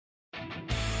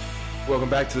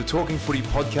Welcome back to the Talking Footy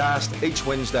podcast. Each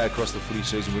Wednesday across the footy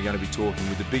season, we're going to be talking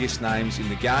with the biggest names in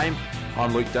the game.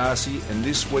 I'm Luke Darcy, and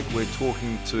this week we're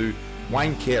talking to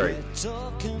Wayne Carey.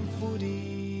 Still,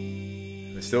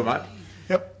 mate?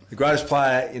 Yep. The greatest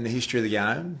player in the history of the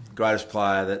game, greatest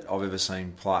player that I've ever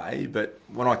seen play. But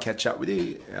when I catch up with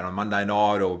you on a Monday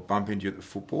night or bump into you at the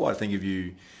football, I think of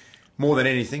you more than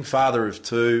anything. Father of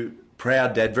two,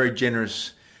 proud dad, very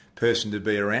generous person to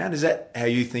be around. Is that how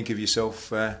you think of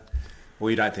yourself? Well,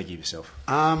 you don't think of yourself.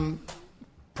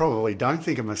 Probably don't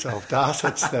think of myself, Das.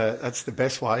 That's the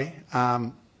best way.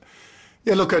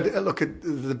 Look at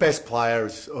the best player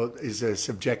is a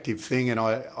subjective thing, and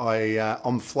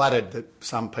I'm flattered that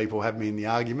some people have me in the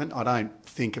argument. I don't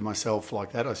think of myself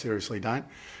like that. I seriously don't,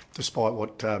 despite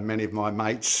what many of my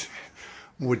mates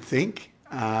would think.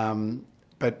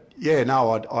 But yeah,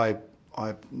 no,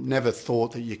 I've never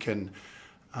thought that you can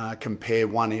compare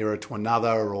one era to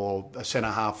another, or a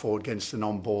centre-half forward against a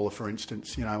non-baller, for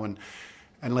instance, and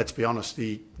let's be honest,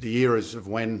 the eras of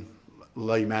when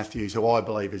Lee Matthews, who I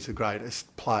believe is the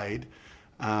greatest, played,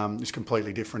 is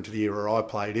completely different to the era I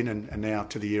played in, and now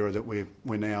to the era that we're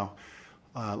now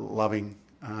loving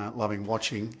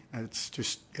watching. It's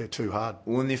just too hard.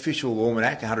 Well, in the official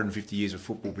almanac, 150 years of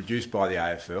football produced by the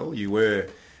AFL, you were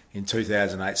in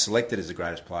 2008 selected as the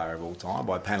greatest player of all time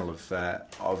by a panel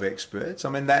of experts. I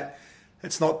mean,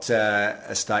 it's not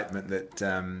a statement that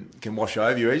can wash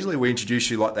over you easily. We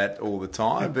introduce you like that all the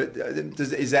time, but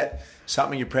is that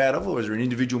something you're proud of, or is there an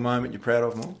individual moment you're proud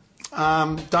of more?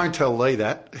 Don't tell Lee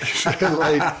that.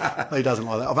 Lee doesn't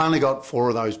like that. I've only got 4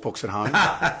 of those books at home,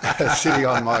 sitting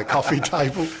on my coffee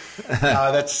table.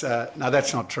 No, that's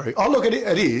not true. Oh, look, it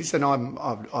is, and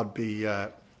I'd be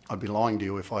lying to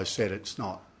you if I said it's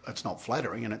not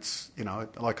flattering, and it's,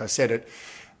 like I said,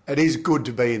 it is good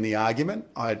to be in the argument.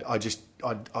 I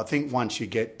think once you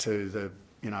get to the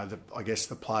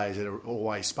players that are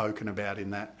always spoken about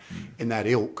in that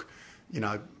ilk,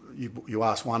 you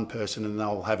ask one person and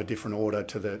they'll have a different order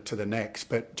to the next.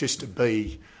 But just to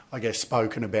be, I guess,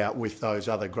 spoken about with those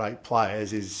other great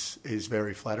players is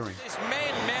very flattering. This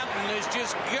man Mountain is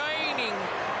just gaining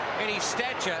in his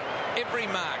stature every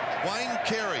mark. Wayne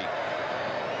Carey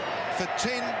for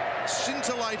 10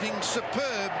 scintillating,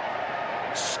 superb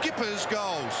skipper's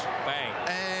goals. Bang.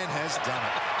 And has done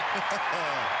it.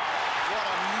 What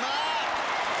a mark.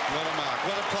 What a mark.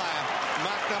 What a player.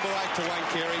 Mark number 8 to Wayne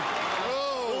Carey.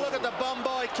 Oh. Look at the bomb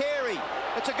by Carey.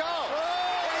 It's a goal. Oh.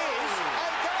 It is a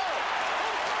goal.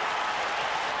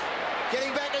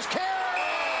 Getting back is Carey.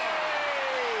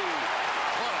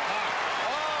 What a mark.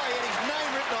 Oh, he had his name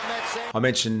written on that sand. I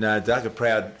mentioned Doug, a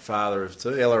proud father of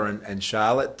two, Ella and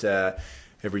Charlotte.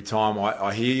 Every time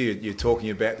I hear you're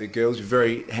talking about the girls, you're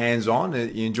very hands-on.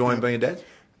 You enjoying being a dad?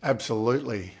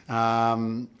 Absolutely.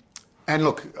 And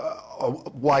look,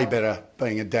 way better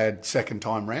being a dad second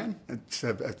time round. It's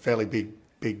a fairly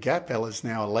big gap. Ella's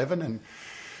now 11 and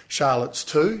Charlotte's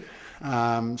 2.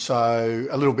 So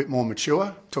a little bit more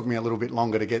mature. Took me a little bit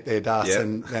longer to get there, Das,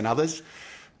 than others.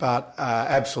 But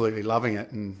absolutely loving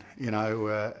it. And,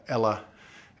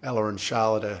 Ella and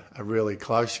Charlotte are really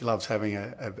close. She loves having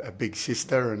a big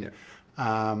sister. And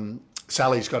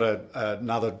Sally's got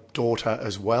another daughter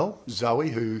as well, Zoe,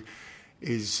 who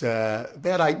is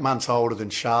about 8 months older than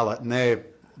Charlotte, and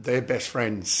they're best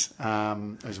friends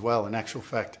as well. In actual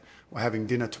fact, we're having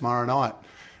dinner tomorrow night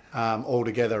all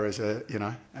together as a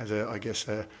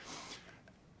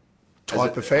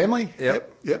type of family. Yep.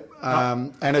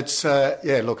 And it's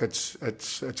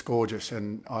it's gorgeous,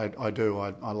 and I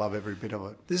love every bit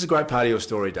of it. This is a great part of your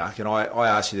story, Duck, and I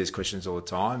ask you these questions all the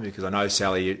time because I know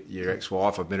Sally, your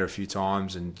ex-wife. I've met her a few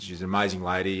times, and she's an amazing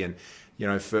lady. And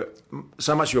for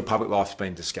so much of your public life has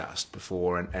been discussed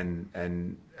before, and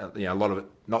a lot of it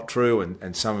not true,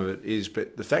 and some of it is.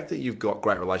 But the fact that you've got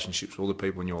great relationships with all the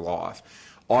people in your life,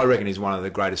 I reckon, is one of the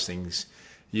greatest things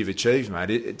you've achieved,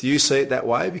 mate. Do you see it that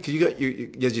way? Because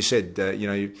you as you said,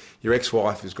 your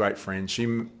ex-wife is great friends. She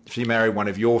married one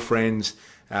of your friends.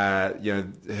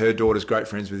 Her daughter's great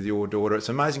friends with your daughter. It's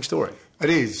an amazing story. It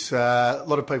is. A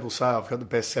lot of people say I've got the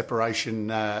best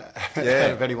separation out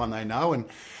of anyone they know. And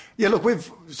look,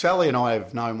 Sally and I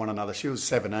have known one another. She was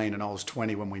 17 and I was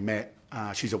 20 when we met.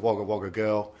 She's a Wagga Wagga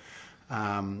girl,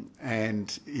 and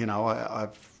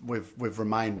we've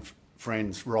remained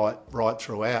friends right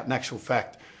throughout. In actual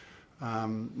fact,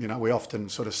 we often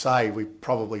sort of say we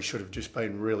probably should have just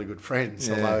been really good friends,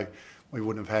 although we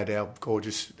wouldn't have had our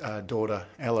gorgeous daughter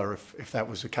Ella if that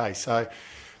was the case. So,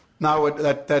 no,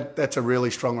 that's a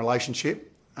really strong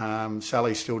relationship.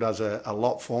 Sally still does a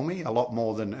lot for me, a lot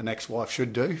more than an ex-wife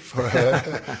should do for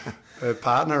her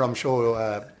partner. I'm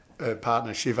sure her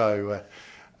partner Shivo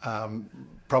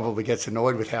probably gets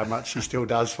annoyed with how much she still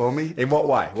does for me. In what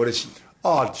way? What is she?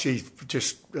 Oh, she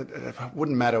just, it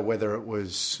wouldn't matter whether it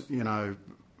was,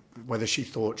 whether she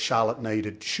thought Charlotte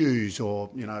needed shoes or,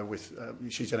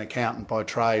 she's an accountant by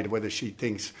trade, whether she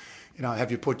thinks,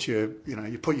 have you put your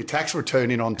tax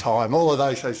return in on time, all of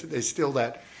those. There's still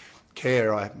that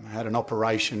care. I had an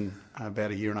operation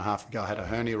about a year and a half ago. I had a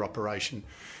hernia operation,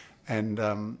 and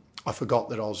I forgot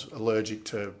that I was allergic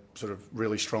to sort of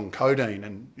really strong codeine,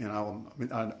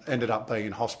 and I ended up being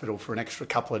in hospital for an extra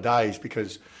couple of days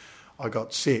because I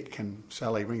got sick. And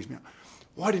Sally rings me up.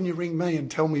 Why didn't you ring me and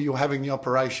tell me you're having the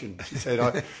operation? She said,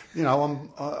 I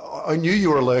knew you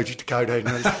were allergic to codeine.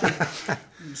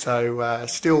 So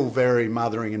still very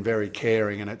mothering and very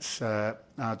caring, and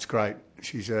it's great.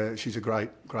 She's a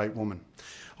great woman.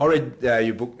 I read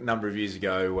your book a number of years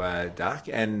ago, Duck,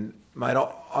 and mate,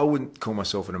 I wouldn't call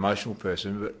myself an emotional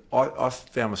person, but I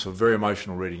found myself very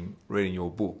emotional reading your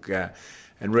book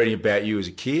and reading about you as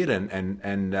a kid,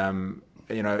 and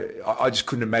I just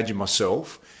couldn't imagine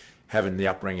myself having the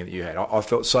upbringing that you had. I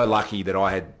felt so lucky that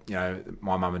I had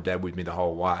my mum and dad with me the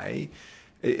whole way.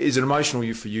 Is it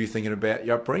emotional for you thinking about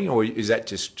your upbringing, or is that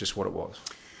just what it was?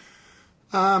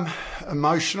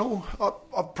 Emotional.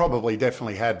 I've probably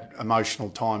definitely had emotional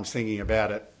times thinking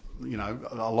about it,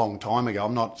 a long time ago.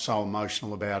 I'm not so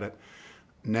emotional about it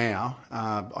now.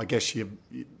 I guess you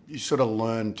sort of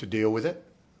learn to deal with it.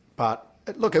 But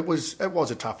look, it was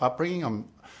a tough upbringing. I'm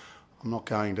not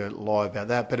going to lie about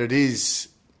that. But it is.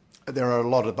 There are a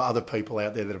lot of other people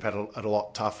out there that have had it a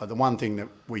lot tougher. The one thing that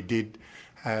we did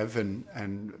have, and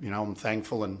I'm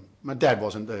thankful. And my dad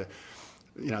wasn't the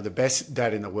best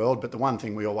dad in the world, but the one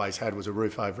thing we always had was a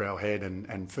roof over our head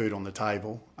and food on the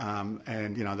table. And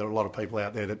there are a lot of people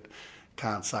out there that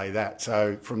can't say that.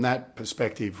 So from that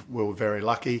perspective, we were very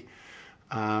lucky.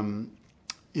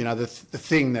 The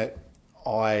thing that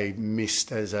I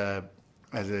missed as a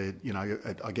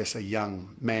I guess a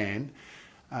young man,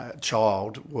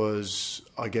 child, was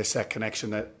I guess that connection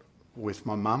that with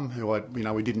my mum, who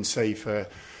we didn't see for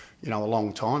a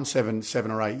long time,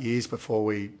 seven or 8 years before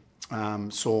we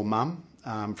saw mum,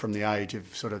 from the age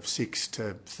of sort of 6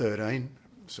 to 13,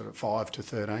 sort of 5 to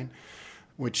 13,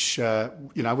 which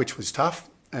was tough.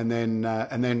 And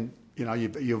then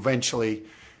you eventually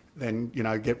then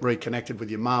get reconnected with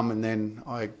your mum, and then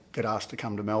I get asked to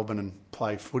come to Melbourne and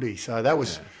play footy. So that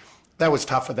was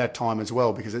tough at that time as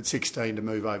well, because at 16 to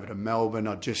move over to Melbourne,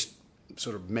 I just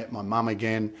sort of met my mum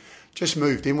again, just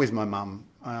moved in with my mum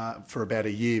for about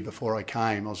a year before I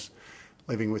came. I was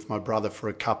living with my brother for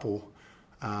a couple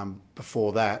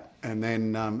before that, and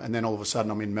then all of a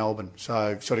sudden I'm in Melbourne.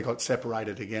 So sort of got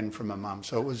separated again from my mum.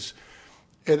 So it was,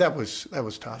 that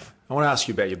was tough. I want to ask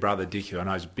you about your brother Dick, who I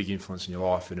know is a big influence in your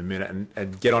life, in a minute,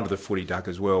 and get onto the footy, Duck,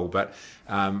 as well. But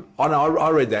I know I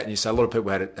read that, and you say a lot of people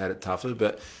had it tougher,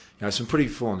 but some pretty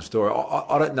full-on story.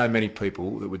 I don't know many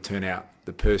people that would turn out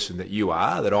the person that you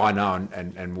are, that I know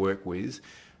and work with,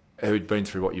 who'd been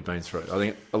through what you've been through. I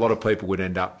think a lot of people would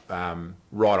end up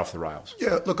right off the rails.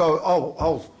 Yeah, look,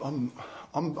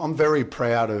 I'm very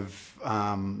proud of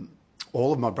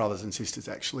all of my brothers and sisters,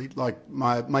 actually. Like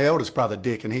my eldest brother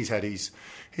Dick, and he's had his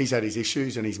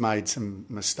issues, and he's made some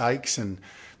mistakes and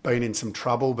been in some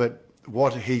trouble. But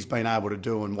what he's been able to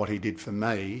do, and what he did for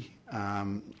me,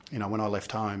 when I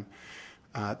left home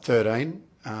at 13,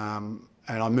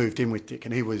 and I moved in with Dick,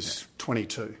 and he was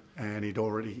 22. And he'd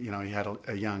already, he had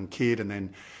a young kid, and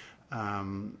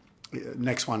then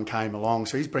next one came along.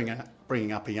 So he's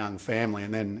bringing up a young family,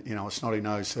 and then, a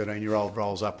snotty-nosed 13-year-old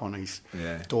rolls up on his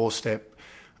doorstep.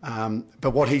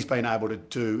 But what he's been able to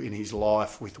do in his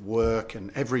life with work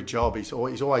and every job, he's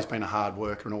always been a hard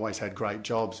worker and always had great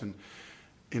jobs. And,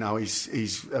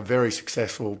 he's a very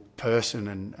successful person.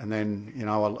 And then,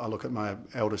 I look at my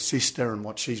eldest sister and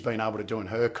what she's been able to do in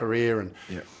her career, and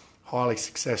highly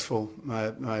successful.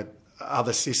 My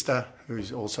other sister,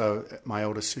 who's also my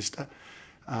eldest sister,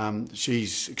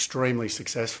 she's extremely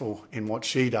successful in what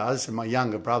she does, and my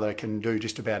younger brother can do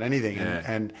just about anything.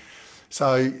 And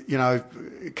so,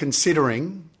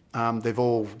 considering they've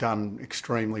all done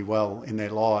extremely well in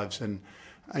their lives, and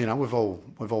we've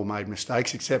all made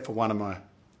mistakes, except for one of my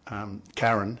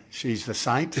Karen. She's the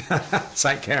saint.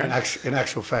 Saint Karen. In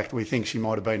actual fact, we think she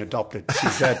might have been adopted.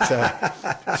 She's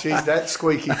that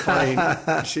squeaky clean.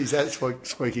 She's that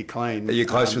squeaky clean. Are you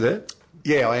close with her?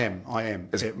 Yeah, I am.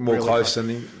 Is it more really close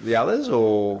than the others,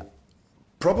 or?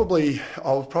 I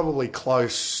was probably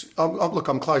close. Look,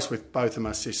 I'm close with both of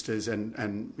my sisters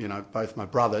and both my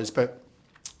brothers, but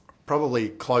probably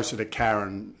more closer to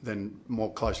Karen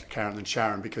than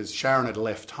Sharon, because Sharon had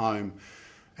left home,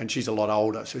 and she's a lot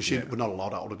older. So well, not a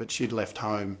lot older, but she'd left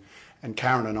home And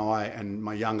Karen and I and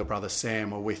my younger brother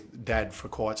Sam were with Dad for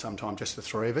quite some time, just the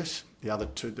three of us.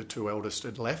 The two eldest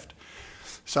had left.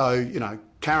 So, you know,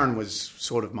 Karen was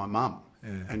sort of my mum,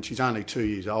 and she's only 2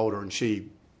 years older, and she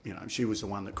was the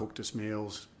one that cooked us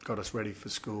meals, got us ready for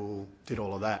school, did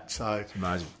all of that. So it's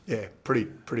amazing. Yeah,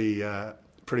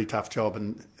 pretty tough job,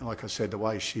 and like I said, the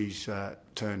way she's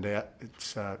turned out,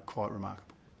 it's quite remarkable.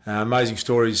 Amazing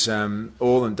stories,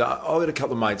 all. And I had a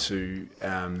couple of mates who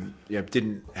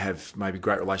didn't have maybe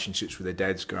great relationships with their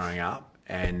dads growing up,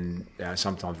 and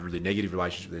sometimes really negative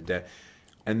relationships with their dad.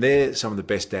 And they're some of the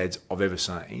best dads I've ever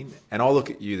seen. And I look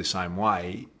at you the same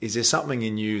way. Is there something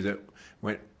in you that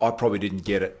went, I probably didn't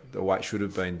get it the way it should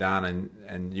have been done,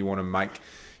 and you want to make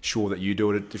sure that you do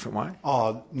it a different way?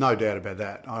 Oh, no doubt about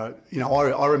that.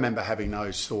 I remember having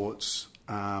those thoughts,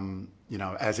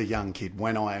 as a young kid.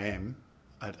 When I am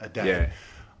a dad, yeah.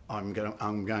 I'm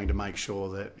going to make sure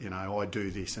that I do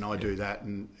this and I do that,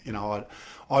 and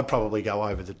I'd probably go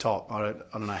over the top. I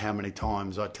don't know how many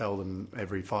times I tell them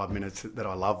every 5 minutes that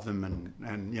I love them, and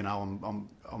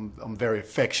I'm very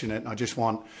affectionate, and I just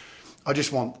want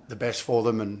the best for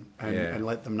them, and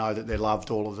let them know that they're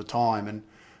loved all of the time.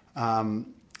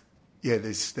 And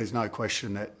there's no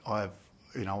question that I've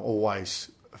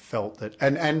always felt that,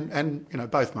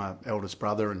 and both my eldest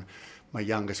brother and my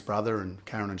youngest brother and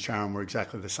Karen and Sharon were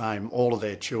exactly the same. All of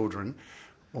their children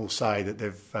will say that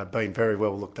they've been very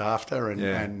well looked after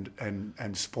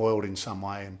and spoiled in some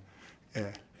way.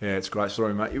 And it's a great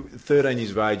story, mate. 13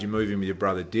 years of age, you move in with your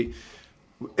brother Dick.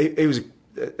 He was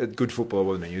a good footballer,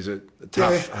 wasn't he? He was a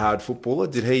tough, hard footballer.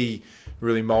 Did he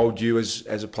really mould you as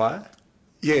a player?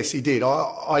 Yes, he did.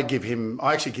 I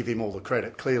actually give him all the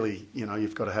credit. Clearly,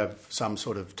 you've got to have some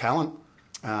sort of talent.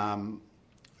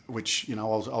 Which I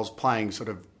was playing sort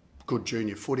of good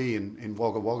junior footy in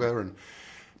Wagga Wagga,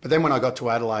 but then when I got to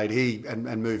Adelaide, he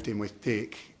moved in with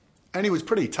Dick, and he was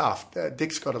pretty tough.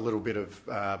 Dick's got a little bit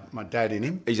of my dad in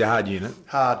him. He's a hard unit.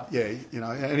 Hard, yeah,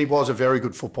 and he was a very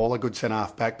good footballer, good centre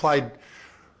half back. Played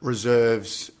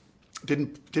reserves,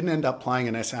 didn't end up playing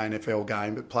an SANFL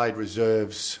game, but played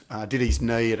reserves. Did his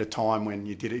knee at a time when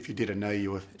if you did a knee,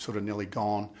 you were sort of nearly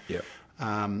gone. Yeah.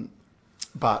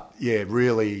 But yeah,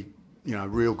 really.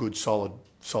 Real good,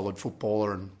 solid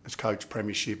footballer, and has coached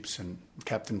premierships and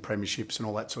captain premierships and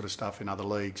all that sort of stuff in other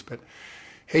leagues. But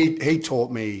he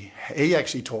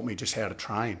actually taught me just how to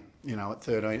train. At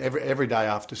 13, every day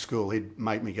after school, he'd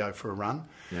make me go for a run.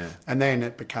 Yeah. And then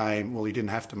it became, well, he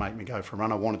didn't have to make me go for a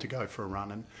run. I wanted to go for a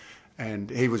run, and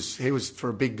he was for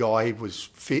a big guy. He was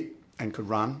fit and could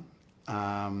run.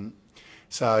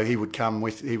 So he would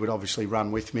obviously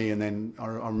run with me, and then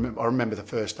I remember the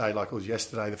first day, like it was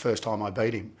yesterday, the first time I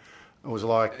beat him. It was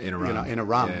like in a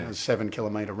run. Yeah. It was a 7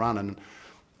 kilometre run, and it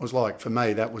was like, for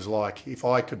me, that was like, if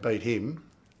I could beat him,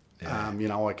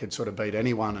 I could sort of beat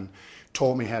anyone, and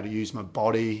taught me how to use my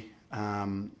body.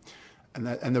 And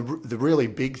the really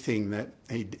big thing that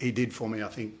he did for me, I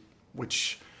think,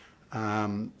 which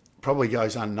probably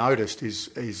goes unnoticed,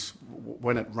 is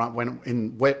when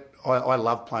in wet. I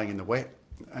love playing in the wet.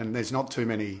 And there's not too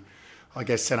many, I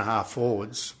guess, centre-half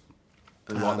forwards,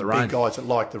 like the rain. big guys that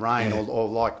like the rain or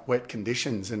like wet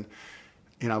conditions. And,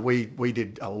 we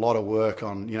did a lot of work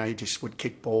on, he just would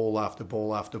kick ball after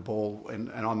ball after ball,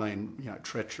 and I mean,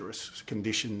 treacherous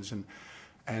conditions.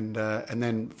 And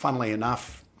then, funnily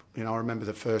enough, I remember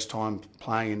the first time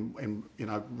playing in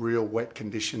real wet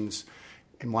conditions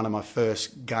in one of my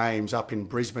first games up in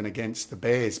Brisbane against the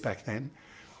Bears back then.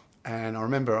 And I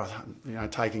remember,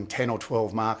 taking 10 or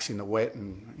 12 marks in the wet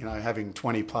and, having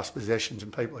 20 plus possessions,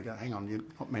 and people would go, hang on, you're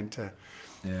not meant to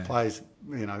play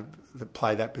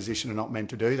that position and not meant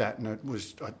to do that. And it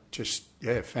was, I just,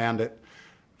 found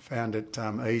it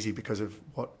easy because of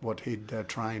what he'd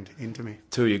trained into me.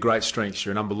 Two of your great strengths,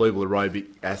 you're an unbelievable aerobic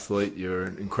athlete, you're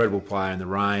an incredible player in the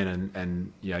rain,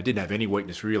 and didn't have any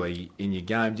weakness really in your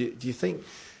game. Do you think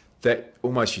that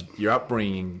almost your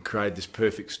upbringing created this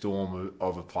perfect storm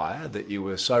of a player, that you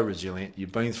were so resilient,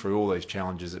 you've been through all these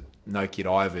challenges that no kid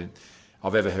I've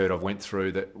ever heard of went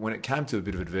through, that when it came to a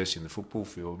bit of adversity in the football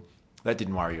field, that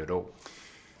didn't worry you at all?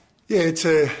 Yeah, it's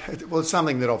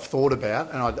something that I've thought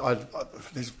about, and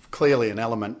there's clearly an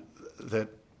element that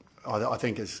I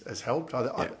think has helped.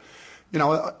 And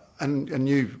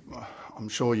you, I'm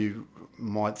sure you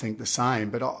might think the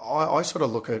same, but I sort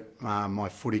of look at my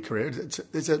footy career.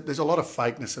 There's a lot of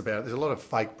fakeness about it. There's a lot of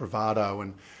fake bravado,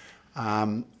 and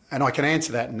I can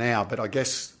answer that now. But I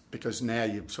guess because now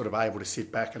you're sort of able to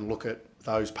sit back and look at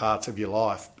those parts of your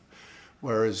life,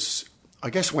 whereas I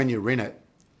guess when you're in it,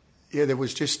 there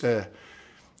was just there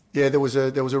was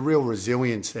a real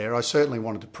resilience there. I certainly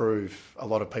wanted to prove a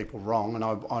lot of people wrong, and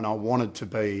I wanted to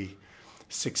be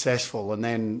successful. And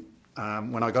then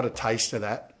when I got a taste of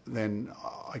that, then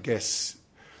I guess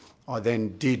I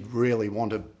then did really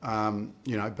want to,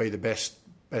 be the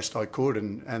best I could,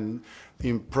 and the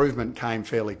improvement came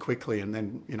fairly quickly. And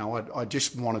then, I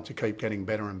just wanted to keep getting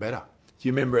better and better. Do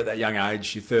you remember at that young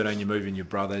age, you're 13, you're moving your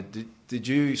brother, did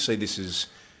you see this as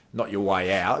not your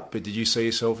way out, but did you see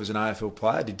yourself as an AFL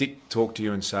player? Did Dick talk to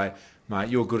you and say, mate,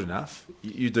 you're good enough,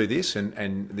 you do this,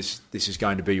 and this is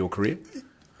going to be your career?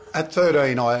 At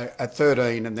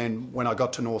 13, and then when I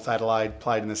got to North Adelaide,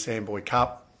 played in the Sandboy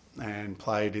Cup and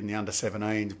played in the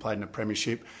under-17s, played in the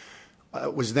premiership.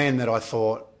 It was then that I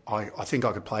thought, I think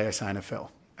I could play SANFL.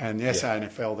 And the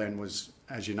SANFL then was,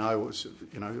 as you know, was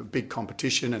a big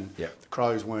competition, and the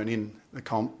Crows weren't in the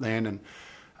comp then, and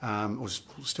it was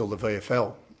still the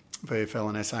VFL. VFL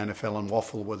and SANFL and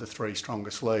Waffle were the three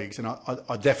strongest leagues, and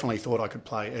I definitely thought I could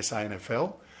play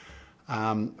SANFL.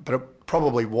 But it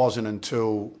probably wasn't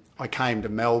until I came to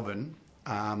Melbourne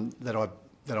that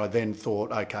I then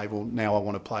thought, okay, well, now I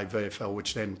want to play VFL,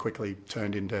 which then quickly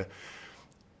turned into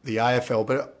the AFL.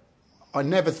 But I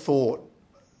never thought,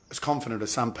 as confident as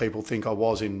some people think I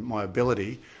was in my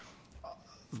ability.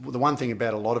 The one thing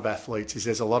about a lot of athletes is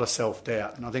there's a lot of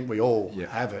self-doubt, and I think we all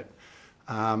have it.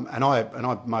 And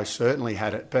I most certainly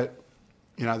had it. But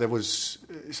there was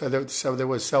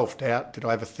self-doubt. Did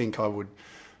I ever think I would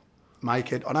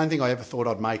make it? I don't think I ever thought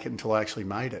I'd make it until I actually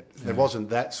made it. There wasn't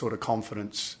that sort of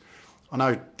confidence. I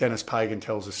know Dennis Pagan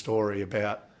tells a story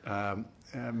about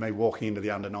me walking into the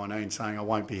under-19 saying I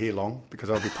won't be here long because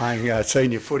I'll be playing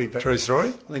senior footy. But true story?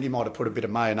 I think he might have put a bit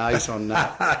of mayonnaise on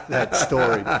that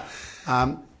story.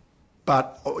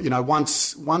 But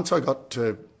once I got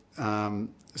to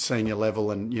senior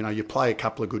level, and you play a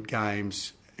couple of good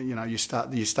games, you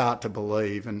start to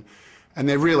believe, and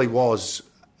there really was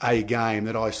a game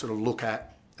that I sort of look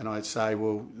at and I'd say,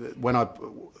 well,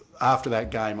 after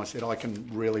that game I said I can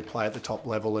really play at the top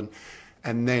level,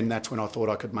 and then that's when I thought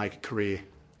I could make a career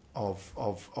of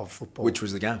football. Which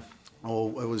was the game?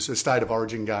 Oh, it was a State of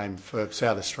Origin game for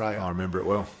South Australia. I remember it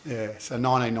well. Yeah, so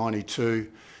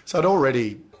 1992. So I'd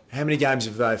already... How many games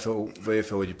of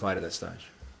VFL had you played at that stage?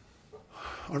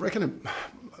 I reckon it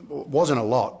wasn't a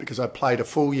lot, because I played a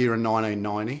full year in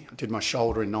 1990. I did my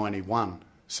shoulder in 91.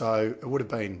 So it would have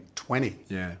been 20.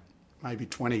 Yeah. Maybe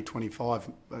 20, 25,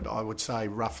 I would say,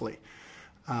 roughly.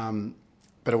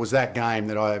 But it was that game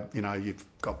that you've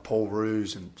got Paul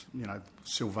Roos and,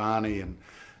 Silvani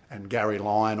and Gary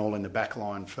Lyon all in the back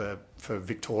line for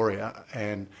Victoria.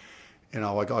 And,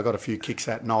 I got a few kicks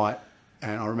that night.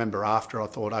 And I remember after I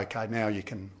thought, okay, now you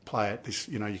can play at this,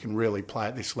 you can really play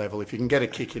at this level. If you can get a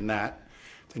kick in that,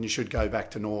 then you should go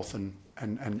back to North and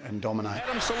dominate.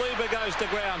 Adam Saliba goes to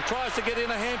ground, tries to get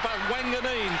in a hamper.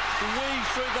 Wanganeen weaves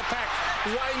through the pack.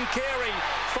 Wayne Carey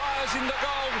fires in the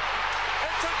goal.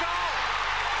 It's a goal!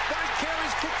 Wayne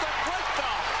Carey's kicked a great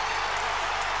goal.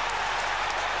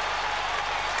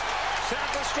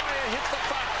 South Australia hit the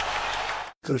puck.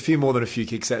 Got a few more than a few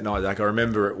kicks that night, Zach. I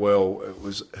remember it well. It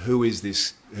was, who is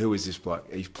this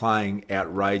bloke? He's playing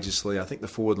outrageously. I think the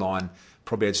forward line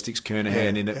probably had Sticks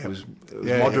Kernahan in it. Yeah. Was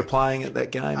Modra playing at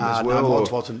that game as well? No,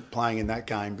 Mods wasn't playing in that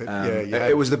game, but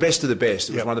it was the best of the best.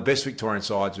 It was one of the best Victorian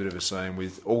sides we'd ever seen,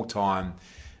 with all-time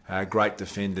great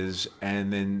defenders,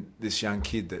 and then this young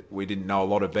kid that we didn't know a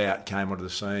lot about came onto the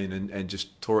scene and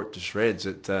just tore it to shreds.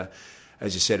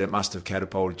 As you said, it must have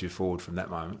catapulted you forward from that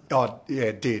moment. Oh, yeah,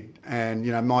 it did. And,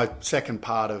 my second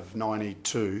part of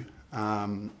 92,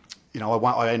 I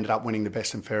ended up winning the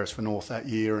best and fairest for North that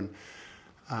year.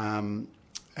 And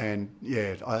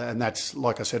that's,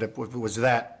 like I said, it was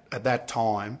that at that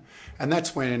time. And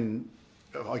that's when,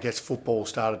 I guess, football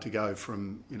started to go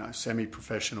from,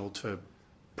 semi-professional to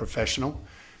professional.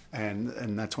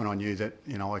 And that's when I knew that,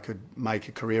 I could make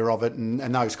a career of it.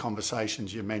 And those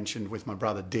conversations you mentioned with my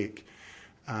brother Dick,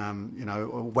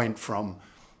 went from,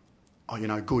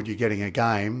 good, you're getting a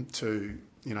game, to,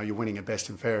 you're winning a best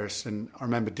and fairest. And I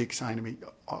remember Dick saying to me,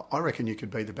 I reckon you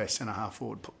could be the best centre-half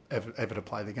forward ever to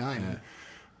play the game.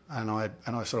 Yeah. And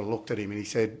I sort of looked at him and he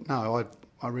said, no,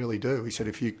 I really do. He said,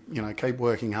 if you, keep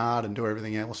working hard and do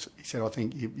everything else, he said, I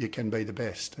think you can be the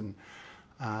best. And,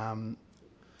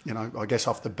 I guess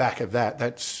off the back of that,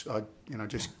 I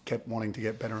just kept wanting to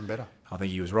get better and better. I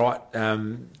think he was right.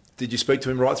 Did you speak to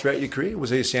him right throughout your career?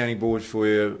 Was he a sounding board for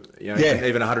you?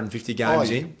 Even 150 games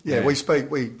in? Yeah, we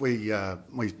speak. We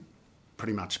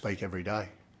pretty much speak every day.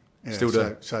 Yeah, Still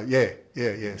do. So yeah.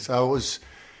 So it was,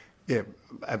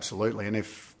 absolutely. And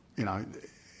if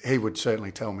he would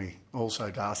certainly tell me also,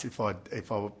 Darcy,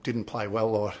 if I didn't play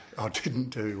well or I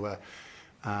didn't do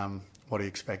what he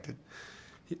expected.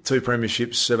 2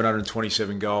 premierships,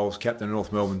 727 goals, captain of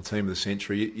North Melbourne team of the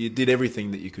century. You did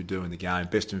everything that you could do in the game.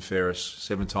 Best and fairest,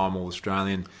 7-time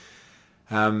All-Australian.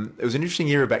 It was an interesting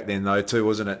era back then, though, too,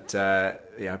 wasn't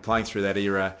it? Playing through that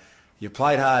era, you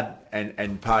played hard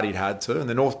and partied hard too. And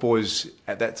the North boys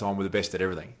at that time were the best at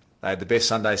everything. They had the best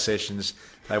Sunday sessions.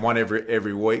 They won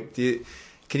every week.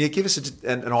 Can you give us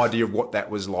an idea of what that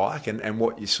was like and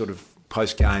what your sort of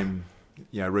post-game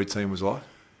routine was like?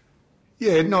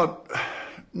 Yeah,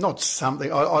 not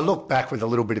something. I look back with a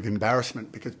little bit of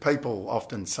embarrassment because people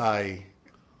often say,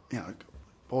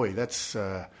 boy, that's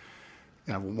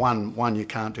one you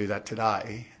can't do that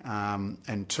today,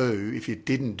 and two, if you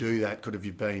didn't do that, could have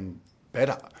you been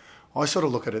better? I sort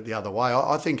of look at it the other way.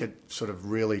 I think it sort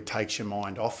of really takes your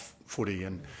mind off footy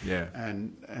and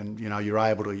you're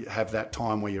able to have that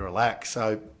time where you relax.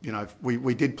 So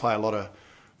we did play a lot of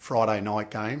Friday night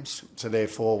games, so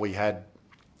therefore we had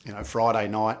Friday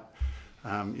night.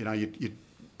 You'd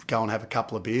go and have a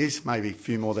couple of beers, maybe a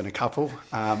few more than a couple,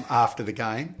 after the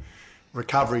game.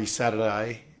 Recovery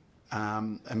Saturday,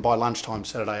 and by lunchtime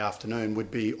Saturday afternoon,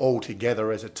 we'd be all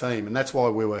together as a team, and that's why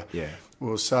we were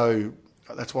so.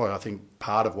 That's why I think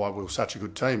part of why we were such a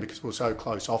good team, because we were so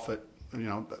close off it.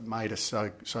 It made us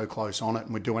so close on it,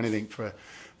 and we'd do anything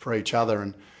for each other.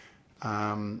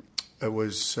 And it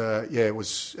was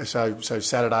so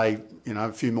Saturday.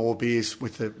 A few more beers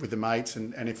with the mates,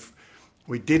 and if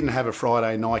we didn't have a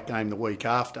Friday night game the week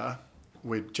after,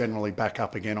 we'd generally back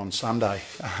up again on Sunday.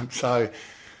 So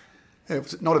it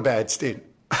was not a bad stint.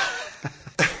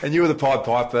 And you were the Pied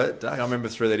Piper, Doug. I remember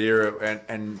through that era,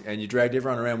 and you dragged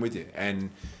everyone around with you.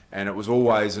 And it was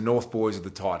always the North boys are the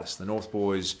tightest. The North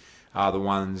boys are the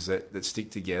ones that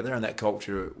stick together, and that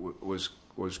culture was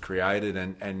created.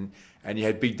 And you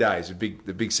had big days,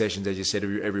 the big sessions, as you said,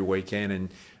 every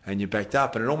weekend, and you backed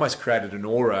up. And it almost created an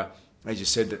aura, as you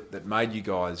said, that made you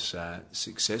guys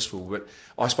successful. But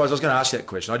I suppose I was going to ask you that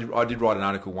question. I did write an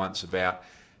article once about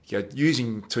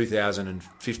using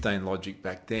 2015 logic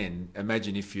back then.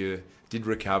 Imagine if you did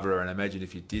recover, and imagine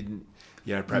if you didn't,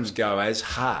 perhaps go as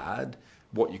hard,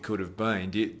 what you could have been.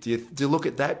 Do you look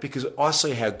at that? Because I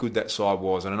see how good that side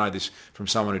was, and I know this from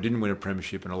someone who didn't win a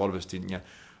premiership, and a lot of us didn't. I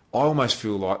almost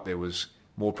feel like there was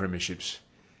more premierships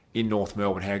in North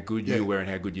Melbourne. How good you were and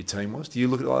how good your team was. Do you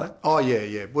look at it like that? Oh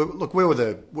yeah. We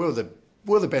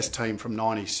were the best team from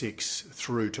 '96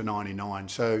 through to '99.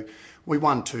 So we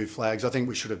won 2 flags. I think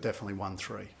we should have definitely won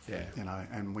 3. Yeah.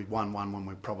 And we won one when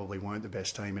we probably weren't the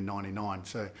best team in '99.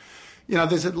 So,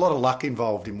 there's a lot of luck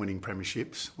involved in winning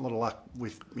premierships. A lot of luck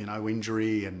with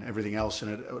injury and everything else,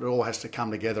 and it all has to come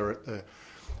together at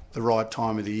the right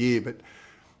time of the year.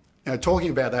 But talking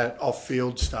about that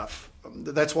off-field stuff,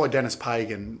 that's why Dennis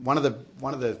Pagan. One of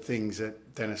the things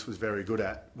that Dennis was very good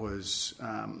at was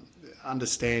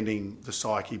understanding the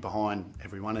psyche behind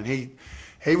everyone, and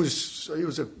he was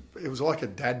like a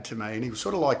dad to me, and he was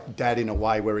sort of like Dad in a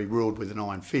way where he ruled with an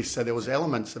iron fist. So there was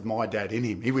elements of my dad in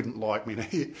him. He wouldn't like me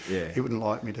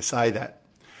to say that,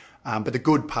 but the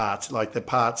good parts, like the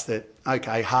parts that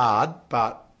hard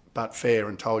but fair,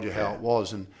 and told you how it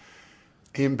was. And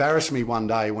he embarrassed me one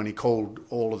day when he called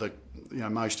all of the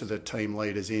most of the team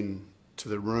leaders in to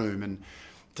the room and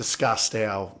discussed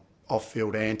our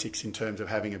off-field antics in terms of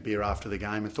having a beer after the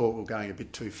game, and thought we were going a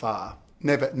bit too far.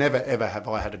 Never ever have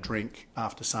I had a drink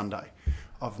after Sunday.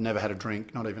 I've never had a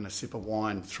drink, not even a sip of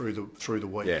wine through the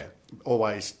week. Yeah.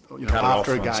 Always,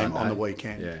 after a game on the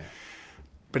weekend. Yeah.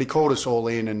 But he called us all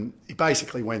in, and he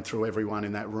basically went through everyone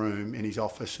in that room in his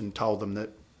office and told them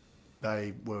that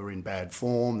they were in bad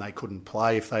form, they couldn't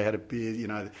play if they had a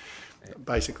beer,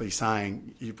 basically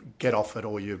saying you get off it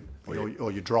or you're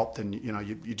dropped, and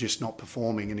you're just not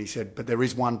performing. And he said, but there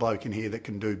is one bloke in here that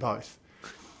can do both.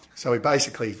 So he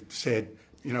basically said,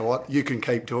 you know what, you can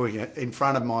keep doing it in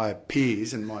front of my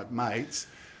peers and my mates,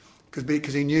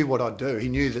 because he knew what I'd do. He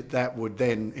knew that would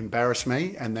then embarrass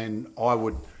me, and then I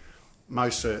would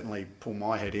most certainly pull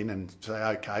my head in and say,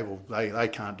 okay, well, they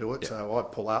can't do it. Yep. So I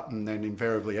pull up, and then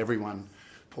invariably everyone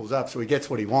pulls up. So he gets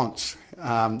what he wants.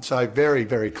 So very,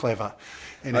 very clever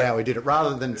in how he did it.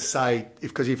 Rather than say,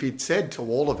 because if he'd said to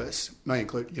all of us, me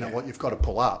included, you know what, you've got to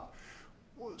pull up.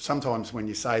 Sometimes when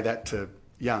you say that to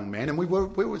young men, and we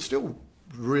were still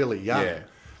really young,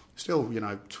 still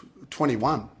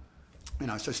 21,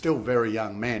 so still very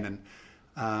young men,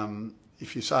 and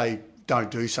if you say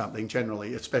don't do something,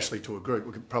 generally, especially to a group,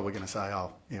 we're probably going to say,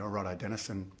 oh yeah, righto Dennis,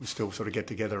 and we still sort of get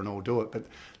together and all do it. But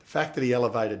the fact that he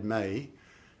elevated me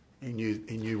he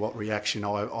knew what reaction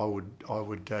I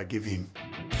would give him.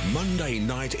 Monday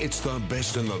night, it's the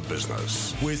best in the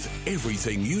business with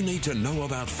everything you need to know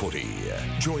about footy.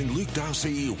 Join Luke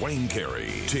Darcy, Wayne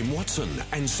Carey, Tim Watson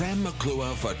and Sam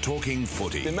McClure for Talking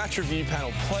Footy. The match review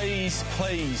panel, please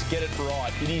get it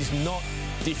right. It is not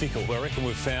difficult. Well, I reckon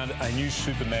we've found a new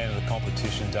Superman of the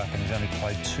competition, Duck, and he's only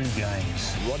played 2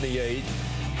 games. Rodney Eade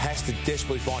has to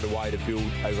desperately find a way to build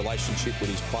a relationship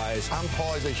with his players.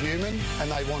 Umpires are human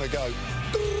and they want to go,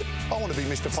 I want to be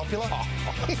Mr. Popular.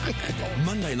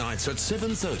 Monday nights at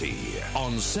 7:30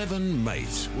 on 7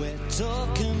 Mate. We're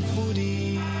talking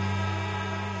footy.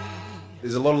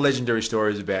 There's a lot of legendary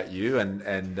stories about you, and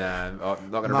I'm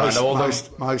not going to run all those.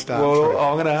 Most aren't well, true.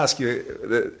 I'm going to ask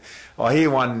you. I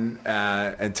hear one,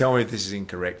 and tell me if this is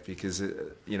incorrect, because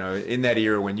in that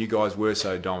era when you guys were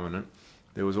so dominant,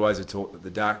 there was always a talk that the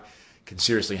Duck can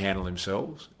seriously handle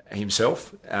himself.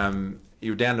 You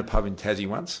were down to the pub in Tassie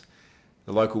once.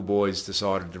 The local boys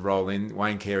decided to roll in.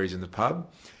 Wayne Carey's in the pub,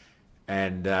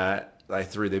 and they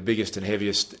threw their biggest and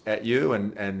heaviest at you,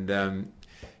 and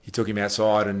he took him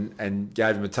outside and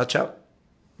gave him a touch-up,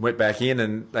 went back in,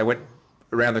 and they went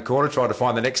around the corner, tried to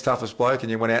find the next toughest bloke,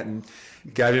 and you went out and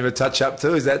gave him a touch-up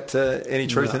too. Is that any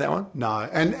truth in that one? No,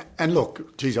 and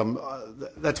look, geez,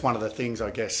 that's one of the things I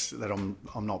guess that I'm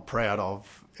not proud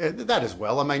of. That as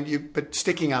well. I mean, but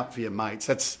sticking up for your mates,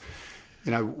 that's,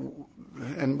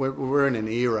 and we're in an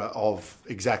era of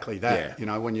exactly that.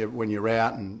 Yeah. When you're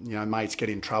out and mates get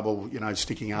in trouble,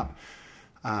 sticking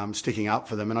up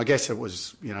for them. And I guess it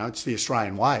was, it's the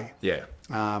Australian way. Yeah.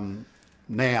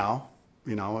 Now,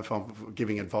 if I'm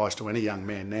giving advice to any young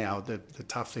man now, the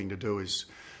tough thing to do is,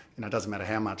 it doesn't matter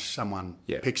how much someone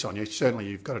picks on you. Certainly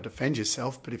you've got to defend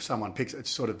yourself, but if someone picks,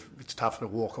 it's tougher to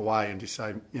walk away and just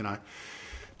say,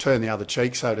 turn the other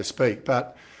cheek, so to speak.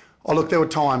 But, look, there were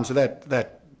times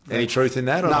that any truth in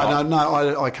that? Or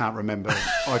no, I can't remember.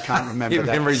 I can't remember Your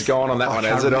that. memory's gone on that one,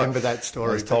 has it? I can't remember that story.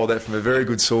 I was told that from a very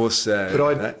good source. I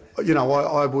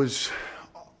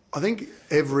think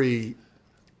every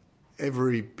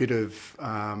bit of,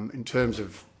 in terms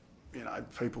of,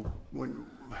 people,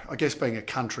 I guess being a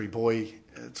country boy,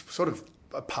 it's sort of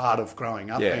a part of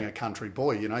growing up, being a country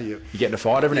boy. You get in a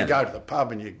fight every now and then? You go to the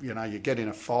pub and you get in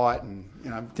a fight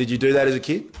and, Did you do that as a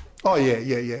kid? Oh,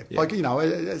 yeah. Like,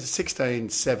 as 16,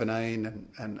 17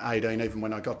 and 18, even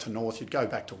when I got to North, you'd go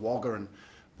back to Wagga and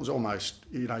it was almost,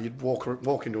 you'd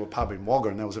walk into a pub in Wagga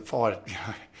and there was a fight,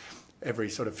 every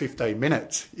sort of 15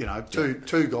 minutes,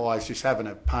 two guys just having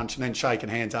a punch and then shaking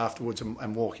hands afterwards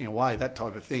and walking away, that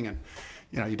type of thing. And,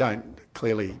 you don't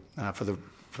clearly,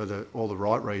 for all the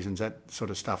right reasons, that sort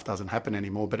of stuff doesn't happen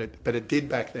anymore, but it did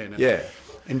back then. And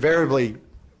invariably,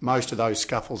 most of those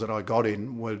scuffles that I got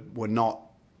in were not,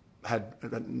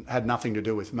 had nothing to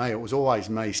do with me. It was always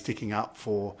me sticking up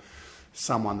for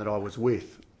someone that I was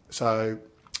with. So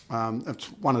that's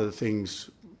one of the things,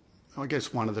 I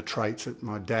guess one of the traits that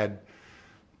my dad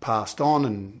passed on,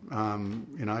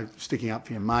 and sticking up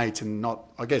for your mates and not,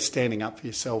 I guess, standing up for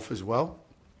yourself as well,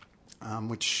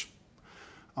 which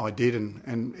I did,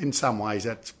 and in some ways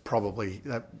that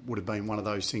would have been one of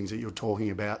those things that you're talking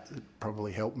about that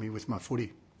probably helped me with my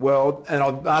footy. Well, and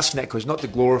I'm asking that because not to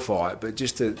glorify it, but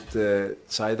just to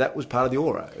say that was part of the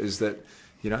aura, is that,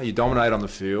 you dominate on the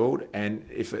field, and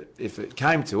if it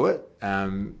came to it,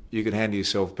 you could handle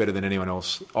yourself better than anyone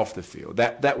else off the field.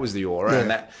 That was the aura, and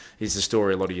that is the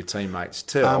story a lot of your teammates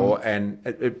tell, and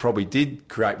it probably did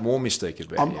create more mystique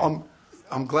about you.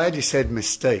 I'm glad you said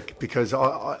mystique, because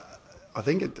I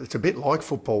think it's a bit like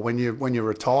football. When you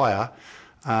retire,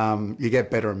 you get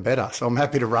better and better. So I'm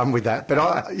happy to run with that. But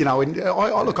I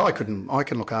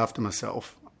can look after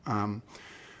myself.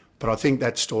 But I think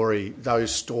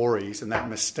those stories and that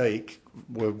mystique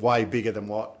were way bigger than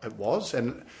what it was.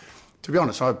 And to be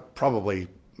honest, I probably,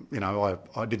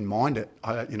 I didn't mind it.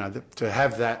 To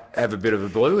have that, have a bit of a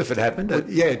blue if it happened.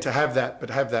 To have that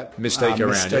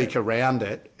mystique around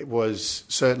it, it was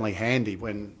certainly handy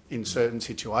when in certain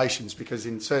situations, because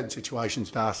in certain situations,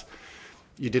 Das,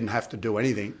 you didn't have to do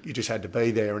anything. You just had to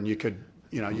be there, and you could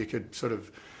sort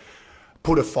of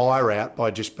put a fire out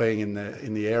by just being in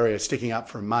the area, sticking up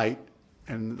for a mate,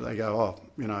 and they go,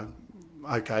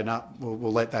 okay, no,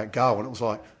 we'll let that go. And it was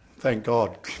like, thank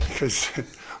God, because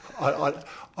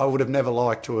I would have never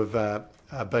liked to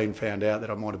have been found out that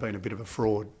I might have been a bit of a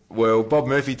fraud. Well, Bob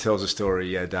Murphy tells a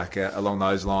story, Duck, along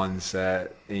those lines on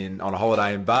a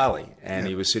holiday in Bali, and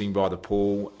he was sitting by the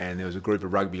pool, and there was a group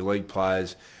of rugby league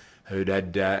players who'd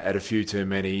had a few too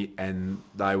many, and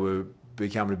they were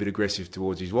becoming a bit aggressive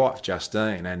towards his wife,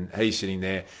 Justine, and he's sitting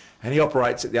there, and he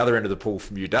operates at the other end of the pool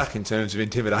from you, Duck, in terms of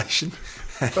intimidation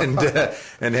and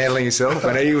handling himself.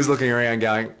 And he was looking around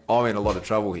going, I'm in a lot of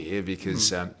trouble here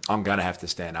because I'm going to have to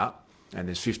stand up, and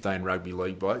there's 15 rugby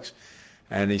league blokes.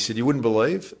 And he said, you wouldn't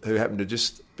believe who happened to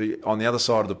just be on the other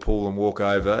side of the pool and walk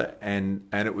over, and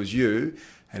it was you.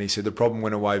 And he said the problem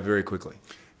went away very quickly.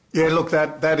 Yeah, look,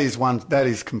 that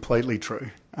is completely true.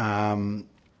 And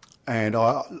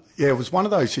it was one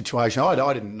of those situations.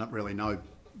 I didn't really know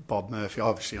Bob Murphy.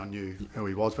 Obviously, I knew who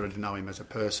he was, but I didn't know him as a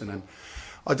person. And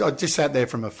I just sat there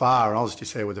from afar, and I was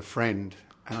just there with a friend,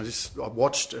 and I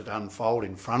watched it unfold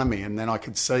in front of me, and then I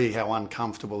could see how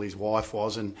uncomfortable his wife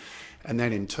was, and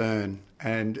then in turn,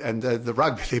 and the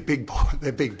rugby,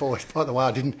 they're big boys. By the way,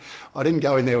 I didn't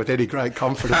go in there with any great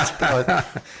confidence, but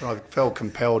I felt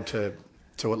compelled to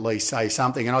at least say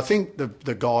something. And I think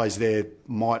the guys there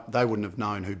they wouldn't have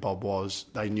known who Bob was.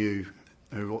 They knew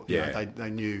who. Yeah. They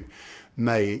knew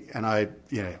me, and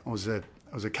it was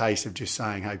a case of just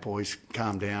saying, "Hey boys,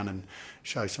 calm down and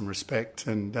show some respect."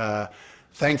 And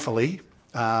thankfully,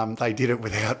 they did it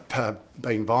without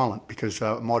being violent, because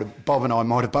Bob and I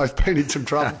might have both been in some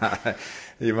trouble.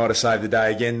 You might have saved the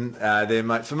day again there,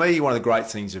 mate. For me, one of the great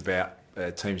things about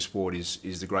team sport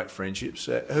is the great friendships.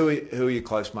 Who are your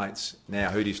close mates now?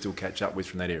 Who do you still catch up with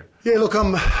from that era? Yeah, look,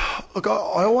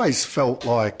 I always felt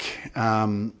like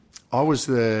I was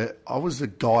the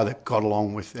guy that got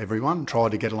along with everyone,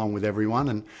 tried to get along with everyone,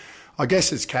 and I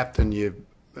guess as captain,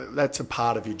 that's a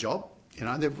part of your job. You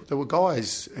know, there were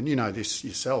guys, and you know this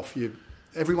yourself.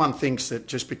 Everyone thinks that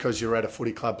just because you're at a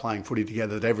footy club playing footy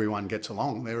together, that everyone gets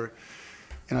along.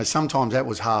 Sometimes that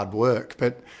was hard work,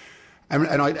 but.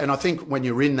 And I think when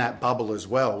you're in that bubble as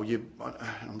well,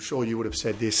 I'm sure you would have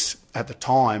said this at the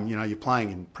time. You know, you're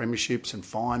playing in premierships and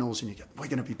finals, and you go, "We're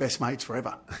going to be best mates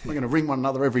forever. We're going to ring one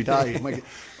another every day.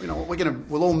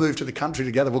 We'll all move to the country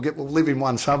together. We'll live in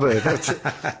one suburb."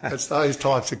 It's those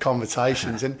types of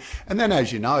conversations, and then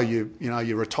as you know, you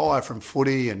retire from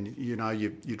footy, and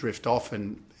you drift off,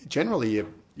 and generally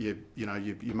you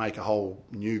make a whole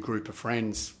new group of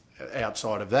friends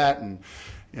outside of that, and.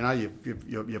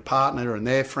 Your partner and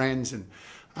their friends, and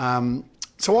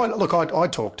so I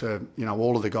talked to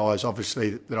all of the guys obviously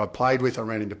that I played with. I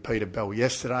ran into Peter Bell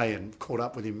yesterday and caught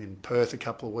up with him in Perth a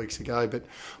couple of weeks ago. But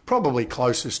probably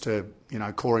closest to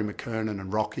Corey McKernan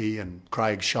and Rocky and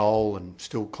Craig Scholl, and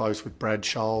still close with Brad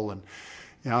Scholl, and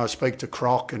I speak to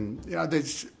Croc, and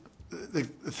there's the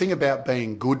thing about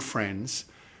being good friends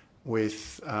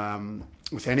with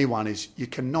anyone is you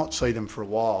cannot see them for a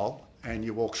while. And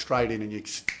you walk straight in, and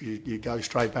you go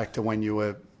straight back to when you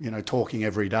were talking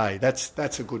every day.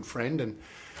 That's a good friend, and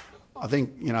I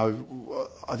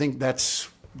think that's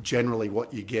generally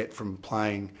what you get from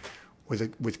playing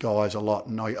with guys a lot.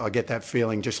 And I get that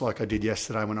feeling just like I did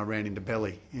yesterday when I ran into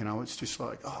Belly. It's just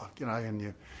like and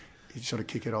you sort of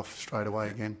kick it off straight away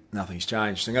again. Nothing's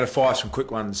changed. I'm going to fire some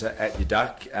quick ones at you,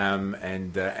 Duck,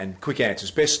 and quick answers.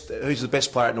 Who's the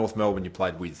best player at North Melbourne you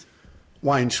played with?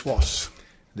 Wayne Schwass.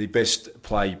 The best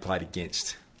player you played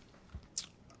against?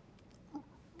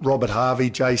 Robert Harvey,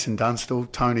 Jason Dunstall,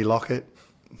 Tony Lockett,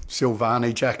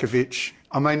 Silvani, Jakovic.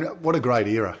 I mean, what a great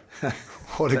era.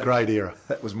 What a great era.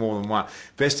 That was more than one.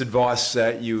 Best advice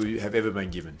you have ever been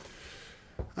given?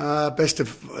 Best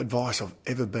advice I've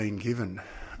ever been given?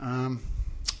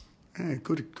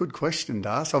 Good question,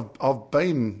 Das. I've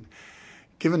been...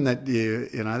 Given that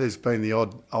there's been the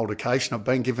old occasion, I've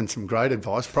been given some great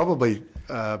advice. Probably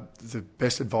the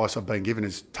best advice I've been given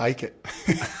is take it.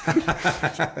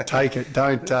 Take it.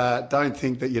 Don't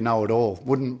think that you know it all.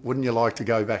 Wouldn't you like to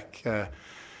go back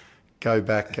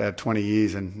 20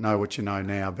 years and know what you know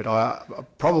now? But I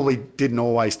probably didn't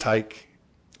always take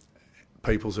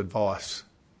people's advice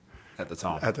at the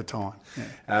time.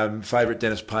 Yeah. Favourite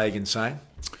Dennis Pagan saying?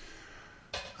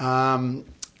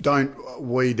 Don't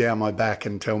wee down my back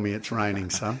and tell me it's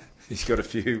raining, son. He's got a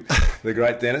few. The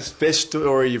great Dennis. Best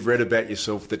story you've read about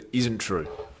yourself that isn't true?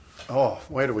 Oh,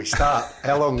 where do we start?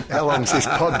 How long's this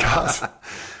podcast?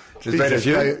 There's been a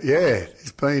few.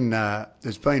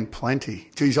 There's been plenty.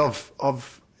 Geez,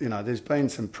 there's been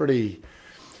some pretty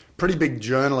big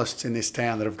journalists in this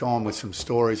town that have gone with some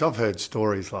stories. I've heard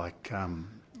stories like, I've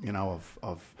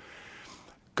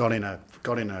got in a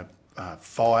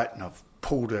fight, and I've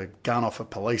pulled a gun off a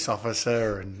police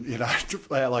officer, and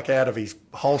like out of his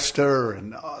holster,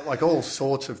 and like all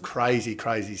sorts of crazy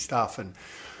stuff. And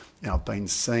I've been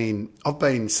seen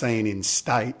in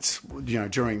states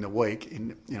during the week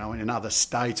in other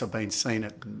states. I've been seen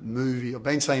at movie. I've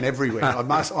been seen everywhere. I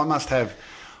must have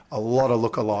a lot of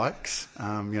lookalikes.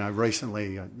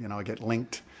 Recently I get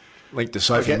linked linked to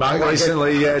Sophie Monk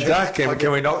recently, Duck.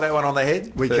 Can we knock that one on the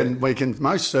head? We can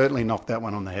most certainly knock that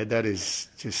one on the head. That is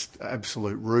just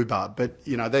absolute rhubarb. But,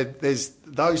 you know, there's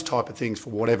those type of things for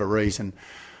whatever reason.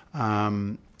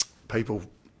 People,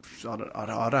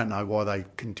 I don't know why they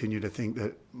continue to think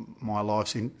that my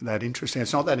life's that interesting.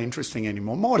 It's not that interesting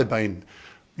anymore. Might have been,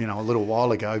 you know, a little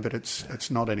while ago, but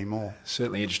it's not anymore.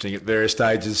 Certainly interesting at various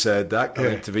stages, Duck. Yeah.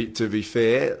 I mean, to be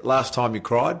fair, last time you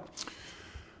cried?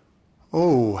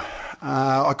 Oh,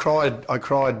 I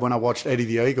cried when I watched Eddie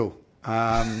the Eagle.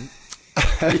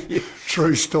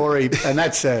 True story, and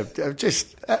that's a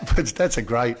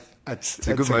great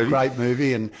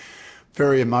movie and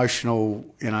very emotional.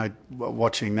 You know,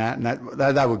 watching that, and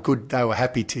they were good. They were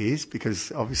happy tears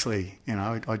because obviously, you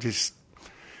know,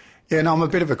 I'm a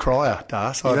bit of a crier,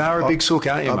 Das. You are a big sook,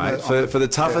 aren't you, mate? For the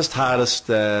toughest, hardest,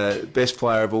 best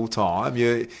player of all time,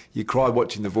 you cried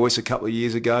watching The Voice a couple of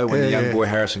years ago when the young boy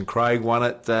Harrison Craig won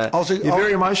it. You're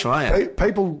very emotional, aren't you?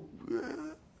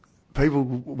 People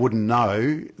wouldn't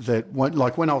know that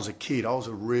when I was a kid, I was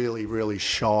a really, really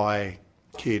shy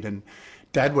kid, and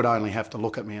Dad would only have to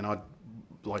look at me and I'd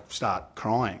like start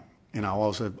crying. You know, I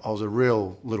was a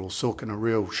real little sook and a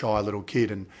real shy little kid,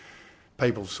 and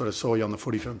people sort of saw you on the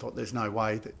footy field and thought there's no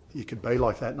way that you could be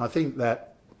like that. And I think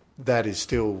that is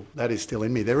still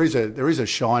in me. There is a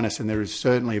shyness, and there is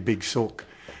certainly a big sook.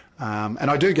 And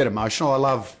I do get emotional. I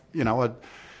love, you know,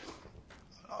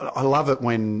 I love it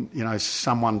when, you know,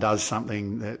 someone does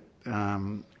something that,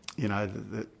 you know,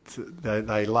 that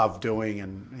they love doing,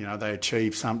 and, you know, they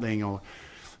achieve something, or,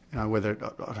 you know, whether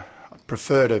I'd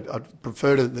prefer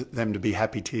them to be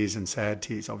happy tears and sad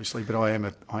tears, obviously, but I am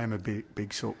a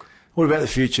big sook. What about the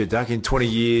future, Duck? In 20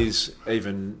 years,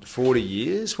 even 40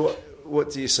 years,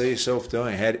 what do you see yourself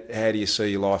doing? How do you see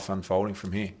your life unfolding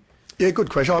from here? Yeah, good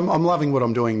question. I'm loving what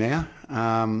I'm doing now. You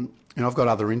know, I've got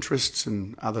other interests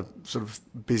and other sort of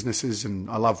businesses, and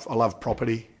I love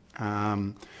property. So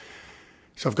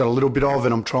I've got a little bit of,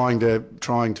 and I'm trying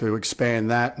to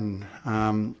expand that. And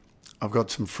I've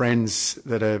got some friends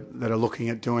that are looking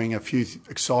at doing a few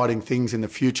exciting things in the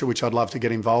future, which I'd love to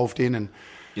get involved in. And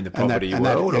in the property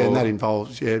world? And that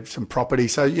involves, some property.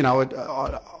 So, you know,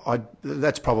 I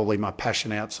that's probably my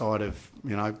passion outside of,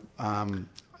 you know,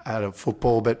 out of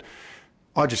football. But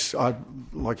I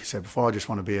like you said before, I just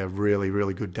want to be a really,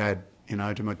 really good dad, you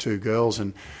know, to my two girls.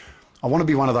 And I want to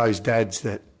be one of those dads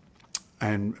that,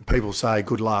 and people say,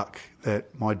 good luck,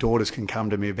 that my daughters can come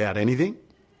to me about anything.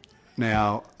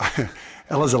 Now,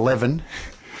 Ella's 11.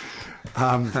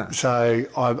 So,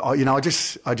 I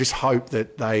just hope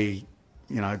that they,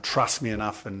 you know, trust me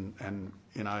enough and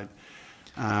you know,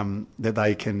 that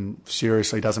they can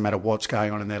seriously, doesn't matter what's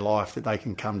going on in their life, that they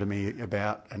can come to me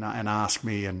about and ask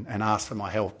me and ask for my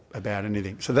help about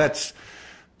anything. So that's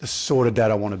the sort of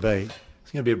dad I want to be.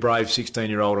 It's going to be a brave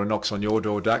 16-year-old who knocks on your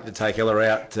door, Duck, to take Ella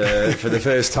out for the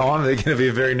first time. They're going to be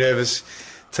a very nervous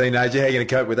teenager. How are you going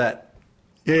to cope with that?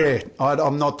 Yeah,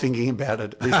 I'm not thinking about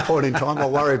it at this point in time. I'll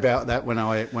worry about that when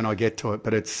I get to it.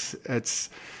 But it's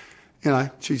you know,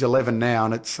 she's 11 now,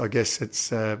 and I guess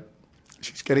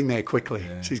she's getting there quickly.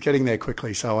 Yeah. She's getting there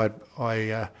quickly. So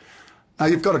no,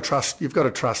 you've got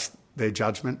to trust their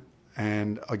judgment,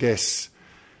 and I guess,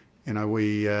 you know,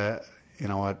 you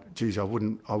know, I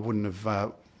wouldn't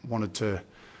have wanted to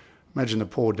imagine the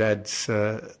poor dads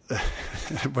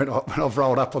when I've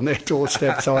rolled up on their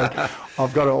doorstep. So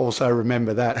I've got to also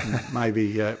remember that, and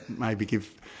maybe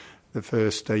give the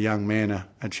first young man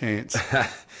a chance.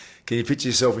 Can you picture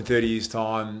yourself in 30 years'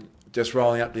 time just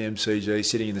rolling up to the MCG,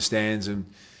 sitting in the stands and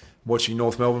watching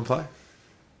North Melbourne play?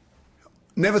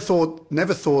 Never thought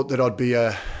that I'd be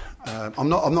I'm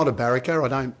not a barracker. I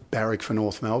don't barrack for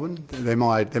North Melbourne. They're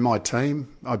my team.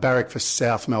 I barracked for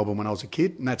South Melbourne when I was a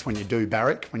kid, and that's when you do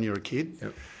barrack when you're a kid.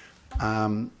 Yep.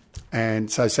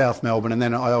 And so South Melbourne, and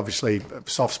then I obviously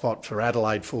soft spot for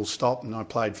Adelaide, full stop, and I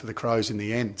played for the Crows in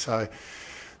the end. So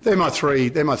they're my three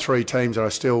teams that I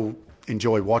still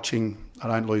enjoy watching. I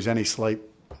don't lose any sleep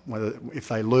if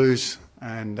they lose,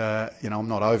 and you know, I'm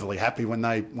not overly happy when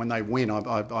they win.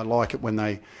 I like it when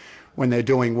they're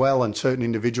doing well, and certain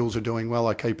individuals are doing well.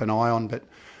 I keep an eye on. But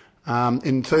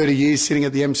in 30 years sitting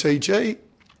at the MCG,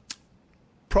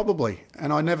 probably,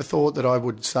 and I never thought that I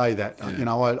would say that. Yeah. You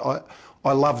know,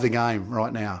 I love the game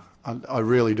right now. I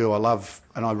really do.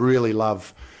 I really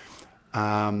love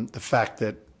the fact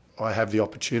that I have the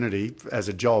opportunity as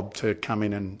a job to come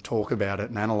in and talk about it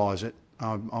and analyse it.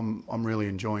 I'm really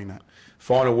enjoying that.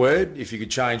 Final word, if you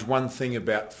could change one thing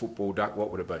about football, Duck,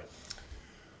 what would it be?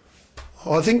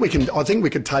 I think we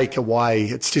could take away.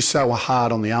 It's just so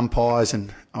hard on the umpires,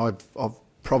 and I've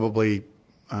probably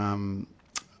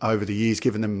over the years,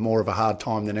 given them more of a hard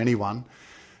time than anyone.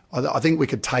 I think we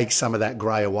could take some of that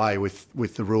grey away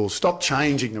with the rules. Stop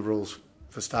changing the rules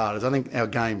for starters. I think our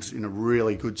game's in a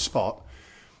really good spot,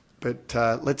 but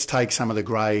let's take some of the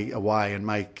grey away and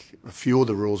make a few of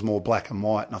the rules more black and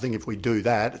white. And I think if we do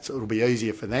that, it'll be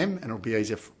easier for them and it'll be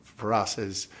easier for us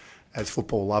as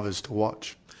football lovers to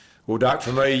watch. Well, Duck,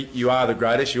 for me, you are the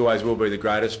greatest. You always will be the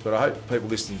greatest. But I hope people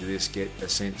listening to this get a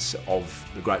sense of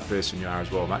the great person you are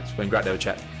as well, mate. It's been great to have a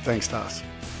chat. Thanks, Darcy.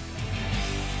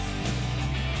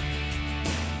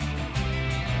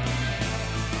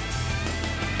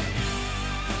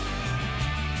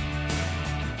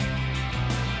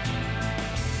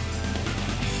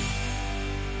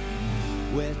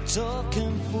 We're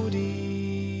talking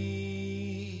footy.